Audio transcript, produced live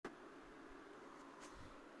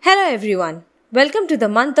Hello everyone, welcome to the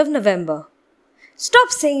month of November. Stop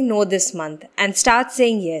saying no this month and start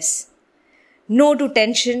saying yes. No to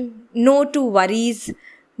tension, no to worries,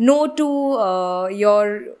 no to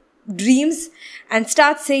your dreams, and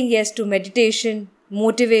start saying yes to meditation,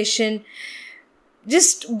 motivation.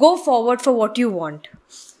 Just go forward for what you want.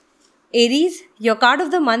 Aries, your card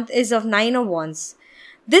of the month is of 9 of Wands.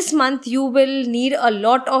 This month you will need a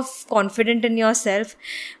lot of confidence in yourself,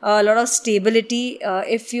 a lot of stability.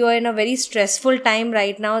 If you are in a very stressful time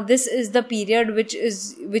right now, this is the period which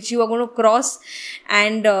you are going to cross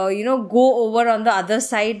and go over on the other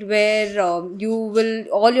side where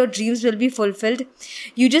all your dreams will be fulfilled.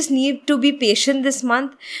 You just need to be patient this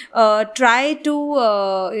month. Try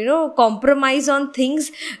to compromise on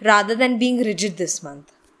things rather than being rigid this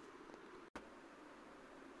month.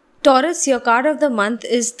 Taurus, your card of the month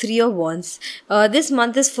is 3 of Wands. This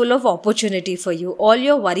month is full of opportunity for you. All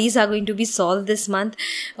your worries are going to be solved this month.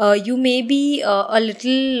 You may be a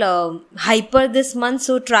little hyper this month,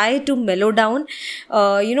 so try to mellow down.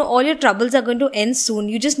 All your troubles are going to end soon.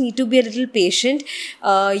 You just need to be a little patient.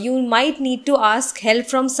 You might need to ask help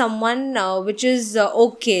from someone, which is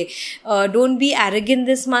okay. Don't be arrogant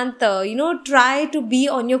this month. Try to be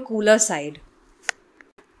on your cooler side.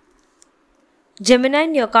 Gemini,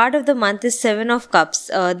 your card of the month is 7 of Cups.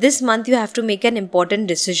 This month you have to make an important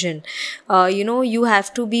decision. You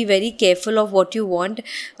have to be very careful of what you want.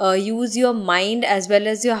 Use your mind as well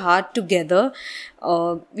as your heart together.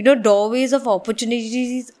 Doorways of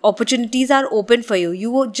opportunities are open for you.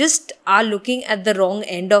 You just are looking at the wrong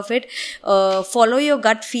end of it. Follow your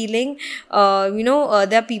gut feeling. There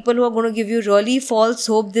are people who are going to give you really false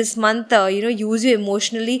hope this month. Use you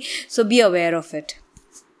emotionally. So be aware of it.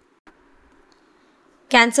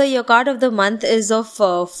 Cancer, your card of the month is of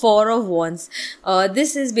 4 of Wands.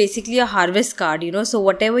 This is basically a harvest card, so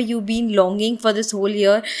whatever you've been longing for this whole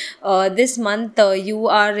year, this month you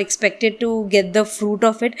are expected to get the fruit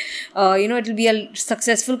of it. It will be a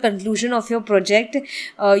successful conclusion of your project.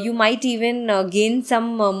 You might even gain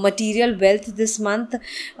some material wealth this month,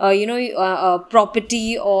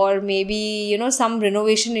 property or maybe, some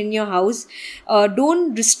renovation in your house.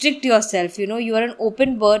 Don't restrict yourself, you are an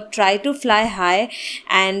open bird, try to fly high.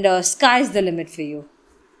 And sky's the limit for you.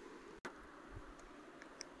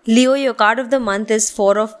 Leo, your card of the month is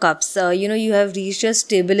 4 of Cups. You have reached your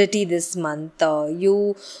stability this month.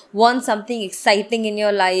 You want something exciting in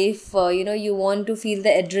your life. You want to feel the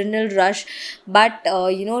adrenaline rush. But,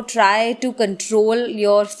 try to control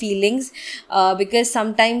your feelings because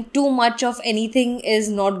sometimes too much of anything is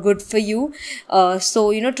not good for you.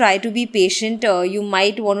 Try to be patient. You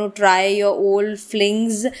might want to try your old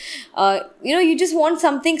flings. You just want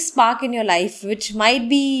something spark in your life, which might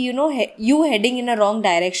be, you heading in a wrong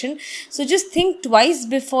direction. So just think twice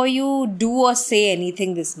before you do or say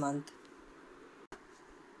anything this month.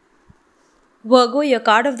 Virgo, your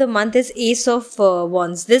card of the month is Ace of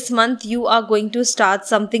Wands. This month you are going to start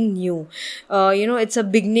something new. It's a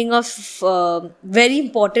beginning of very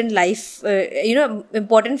important life,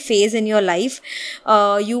 important phase in your life.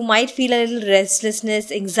 You might feel a little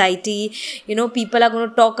restlessness, anxiety. People are going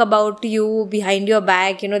to talk about you behind your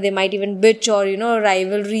back. They might even bitch or,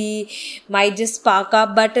 rivalry might just spark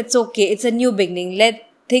up, but it's okay. It's a new beginning. Let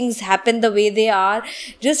things happen the way they are.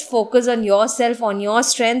 Just focus on yourself, on your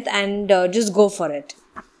strength, and just go for it.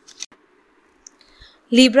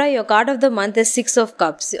 Libra, your card of the month is 6 of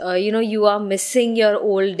Cups. You are missing your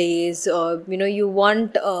old days. You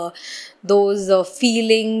want those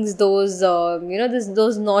feelings, those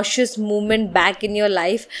nauseous movement back in your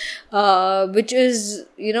life, which is,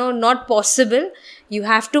 not possible. You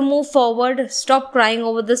have to move forward. Stop crying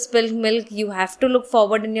over the spilled milk. You have to look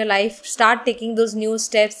forward in your life. Start taking those new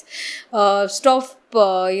steps. Stop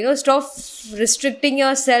restricting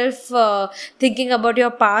yourself, thinking about your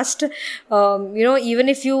past. Even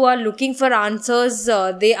if you are looking for answers,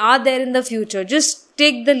 they are there in the future. Just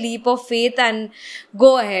take the leap of faith and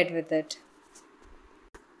go ahead with it.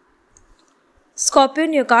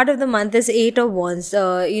 Scorpion, your card of the month is 8 of Wands.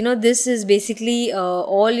 This is basically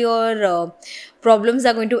all your problems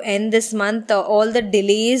are going to end this month. All the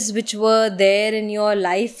delays which were there in your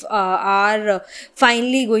life are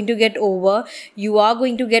finally going to get over. You are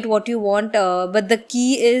going to get what you want, but the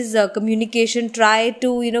key is communication. Try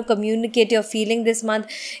to, communicate your feeling this month.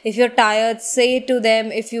 If you're tired, say it to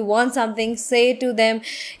them. If you want something, say it to them.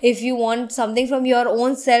 If you want something from your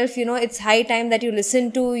own self, it's high time that you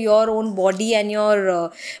listen to your own body and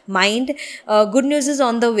your mind. Good news is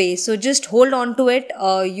on the way. So just hold on to it.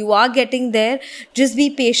 You are getting there. Just be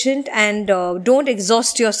patient and don't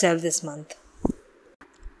exhaust yourself this month.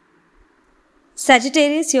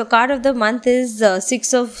 Sagittarius, your card of the month is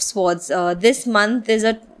Six of Swords. This month is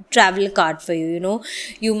a travel card for you.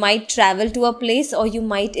 You might travel to a place, or you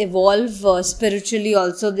might evolve spiritually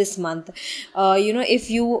also this month. If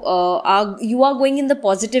you are going in the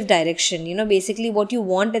positive direction, basically what you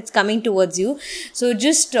want, it's coming towards you. So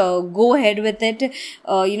just go ahead with it.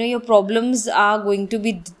 Your problems are going to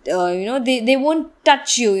be they won't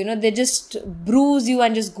touch you. They just bruise you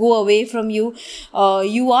and just go away from you.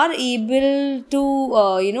 You are able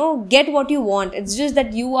to get what you want. It's just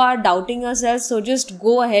that you are doubting yourself. So just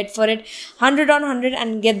go ahead for it, 100 on 100,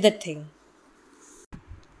 and get that thing.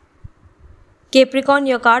 Capricorn,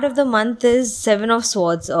 your card of the month is Seven of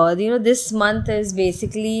Swords. This month is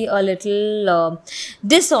basically a little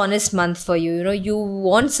dishonest month for you. You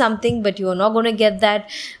want something, but you are not going to get that.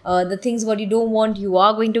 The things what you don't want, you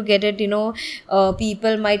are going to get it.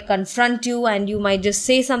 People might confront you, and you might just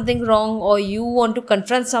say something wrong, or you want to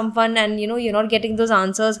confront someone, and you're not getting those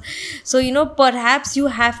answers. So perhaps you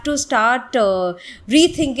have to start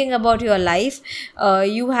rethinking about your life.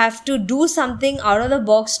 You have to do something out of the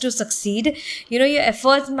box to succeed. Your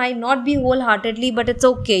efforts might not be wholeheartedly, but it's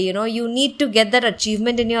okay. You need to get that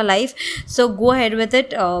achievement in your life. So go ahead with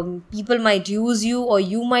it. People might use you, or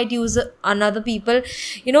you might use another people.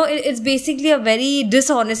 It's basically a very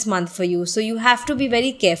dishonest month for you. So you have to be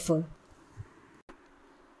very careful.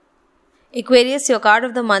 Aquarius, your card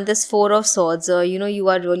of the month is Four of Swords. You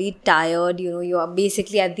are really tired. You are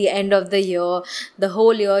basically at the end of the year. The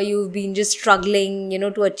whole year you've been just struggling,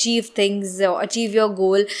 to achieve things or achieve your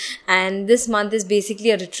goal. And this month is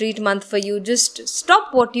basically a retreat month for you. Just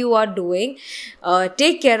stop what you are doing.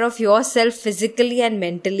 Take care of yourself physically and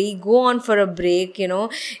mentally. Go on for a break.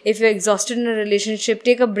 If you're exhausted in a relationship,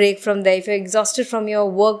 take a break from there. If you're exhausted from your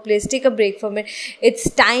workplace, take a break from it. It's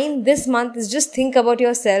time. This month is just think about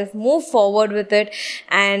yourself. Move forward with it,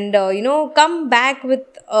 and come back with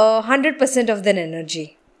 100% of that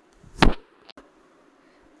energy.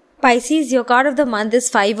 Pisces, your card of the month is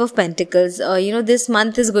Five of Pentacles. This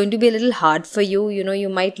month is going to be a little hard for you. You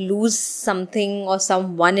might lose something or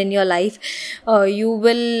someone in your life. You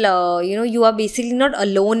will, you are basically not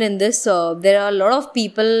alone in this. There are a lot of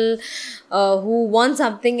people who want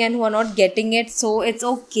something and who are not getting it. So it's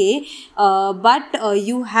okay. But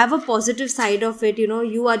you have a positive side of it.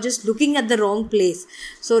 You are just looking at the wrong place.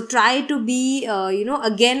 So try to be,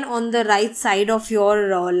 again on the right side of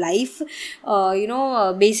your life.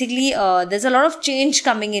 Basically, there's a lot of change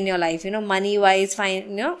coming in your life, money wise,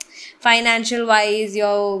 financial wise,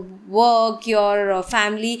 your work, your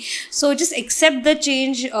family. So just accept the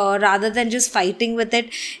change rather than just fighting with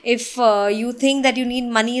it. If you think that you need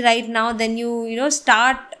money right now, then you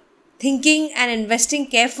start thinking and investing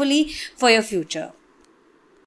carefully for your future.